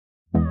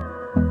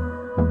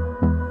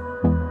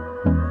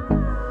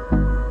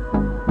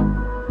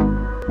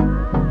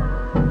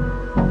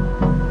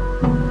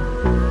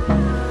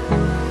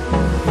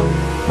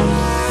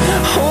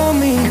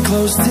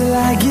close till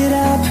I get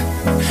up.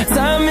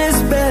 Time is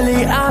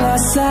barely on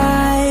our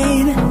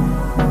side.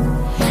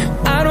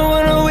 I don't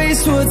wanna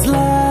waste what's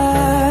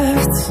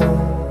left.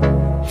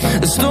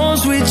 The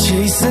storms we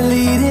chase are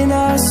leading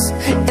us,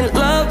 and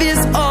love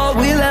is all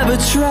we'll ever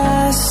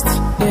trust.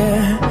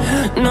 Yeah,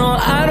 no,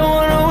 I don't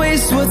wanna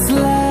waste what's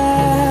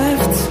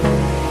left.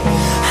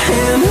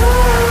 And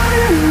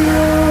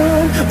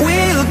on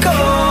we'll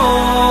go,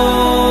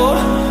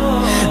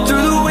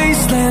 through the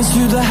wastelands,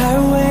 through the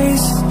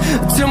highways,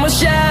 till my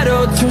shadow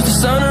turns to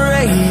sun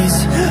rays.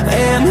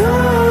 And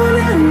on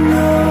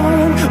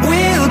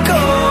we'll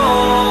go,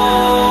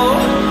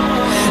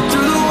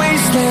 through the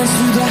wastelands,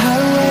 through the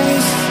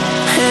highways,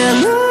 and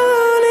on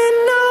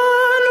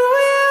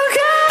we'll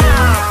go.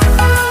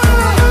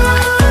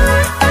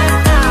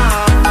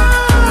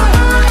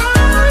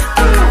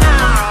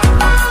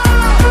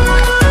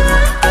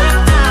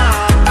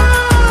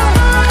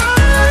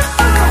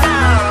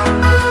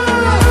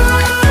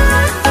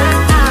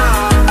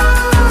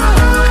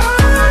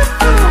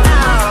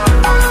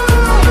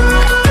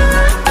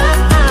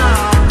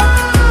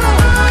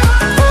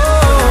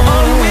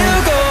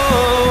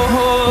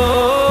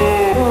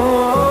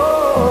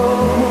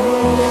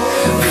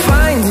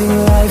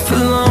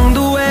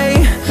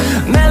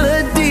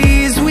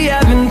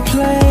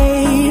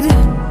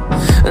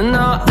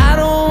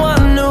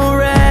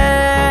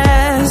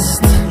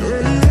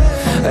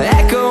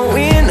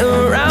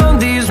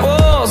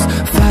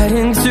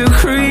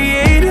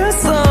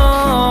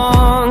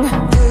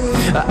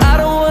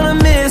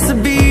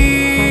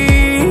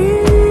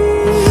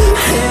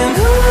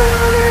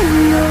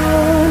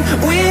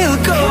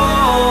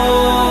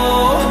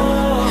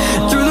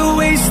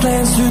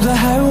 Through the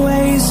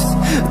highways,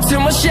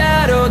 till my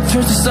shadow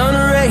turns to sun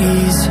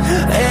rays.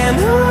 And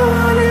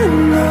on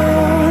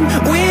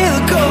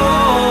we'll go,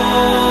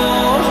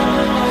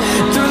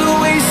 through the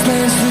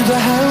wastelands, through the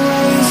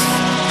highways,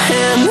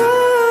 and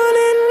on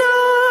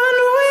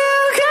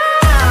we'll go.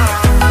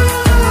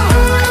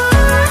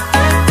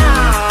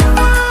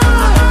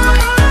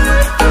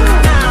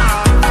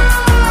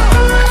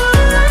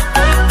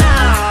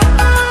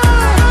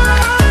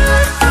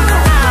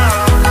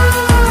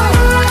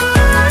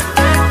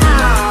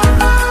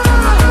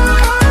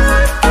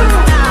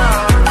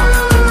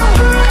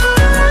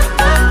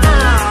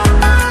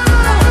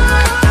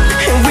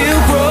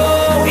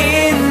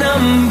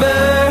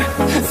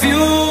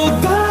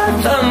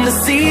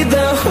 See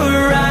the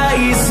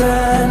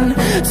horizon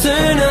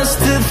turn us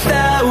to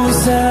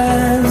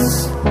thousands,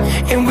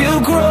 and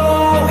we'll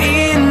grow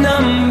in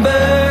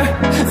number,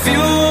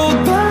 fueled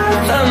by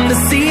them to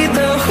see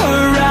the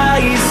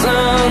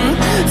horizon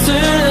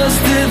turn us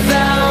to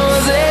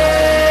thousands.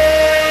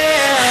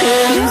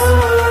 And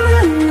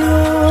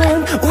on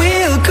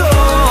we'll go,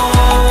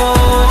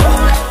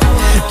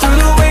 through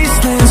the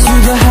wastelands,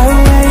 through the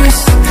highways,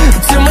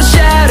 till my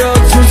shadow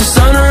turns to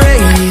sun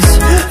rays.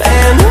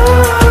 And on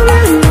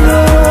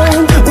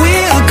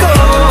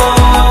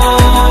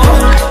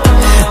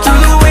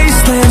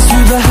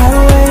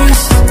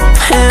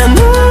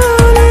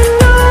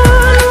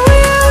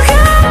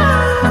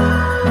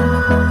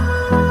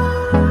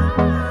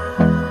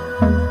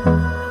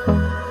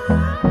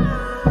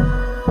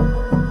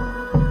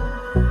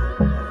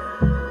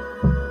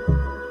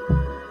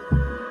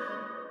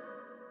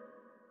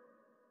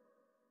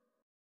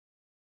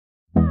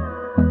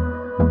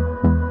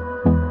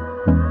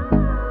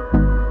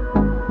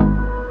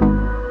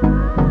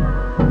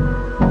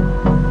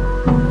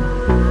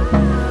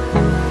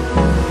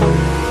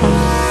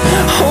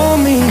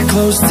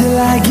close till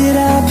I get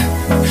up.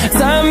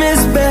 Time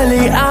is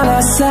barely on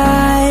our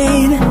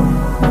side.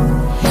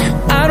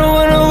 I don't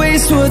wanna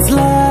waste what's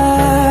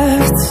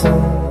left.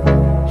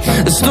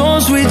 The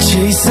storms we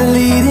chase are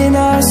leading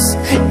us,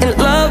 and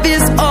love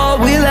is all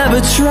we'll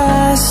ever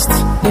trust.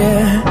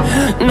 Yeah,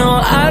 no,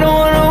 I don't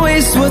wanna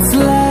waste what's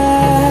left.